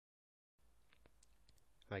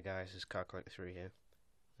Hi guys, it's MrMakarov123 here.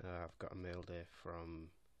 I've got a Mailday from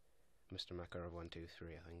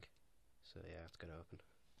MrMakarov123, I think. So yeah, it's gonna open.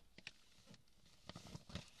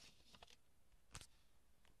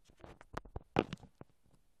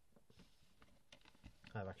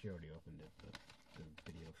 I've actually already opened it, but the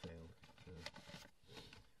video failed. So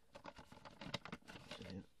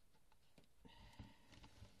yeah.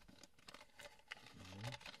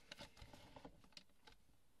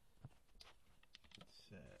 It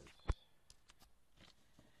says,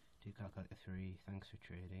 "To MrMakarov123, thanks for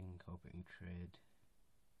trading. Hope you can trade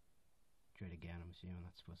again." I'm assuming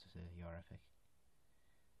that's supposed to say you're epic.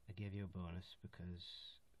 I gave you a bonus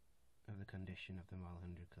because of the condition of the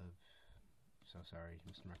Mal100 Club. So sorry,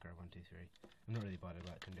 MrMakarov123. I'm not really bothered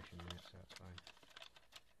about condition, mate, so that's fine.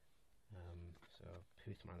 So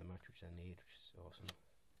Pooth Man of the match, which I need, which is awesome.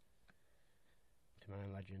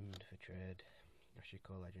 Demand Legend for trade.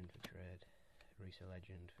 Ashiko Legend for trade. Risa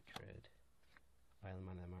Legend for trade. Island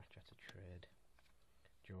Man of the match, that's a trade.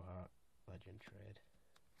 Joe Hart Legend trade.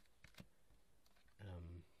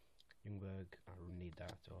 Youngberg, I need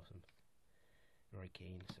that, it's awesome. Roy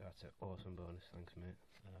Keane, so that's an awesome bonus, thanks mate.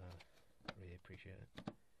 Really appreciate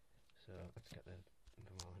it. So let's get the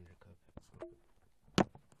Mal100 Club.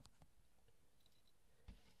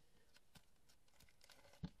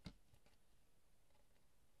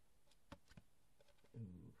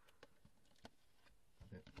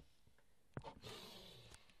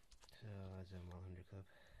 So there's a Mal100 Club.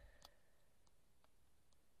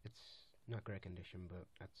 It's not great condition, but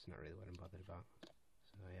that's not really what I'm bothered about.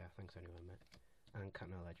 So yeah, thanks anyway mate. And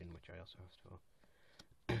Catno Legend, which I also asked for.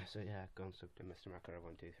 So yeah, go and sub to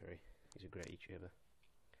MrMakarov123. He's a great YouTuber.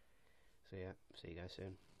 So yeah, see you guys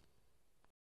soon.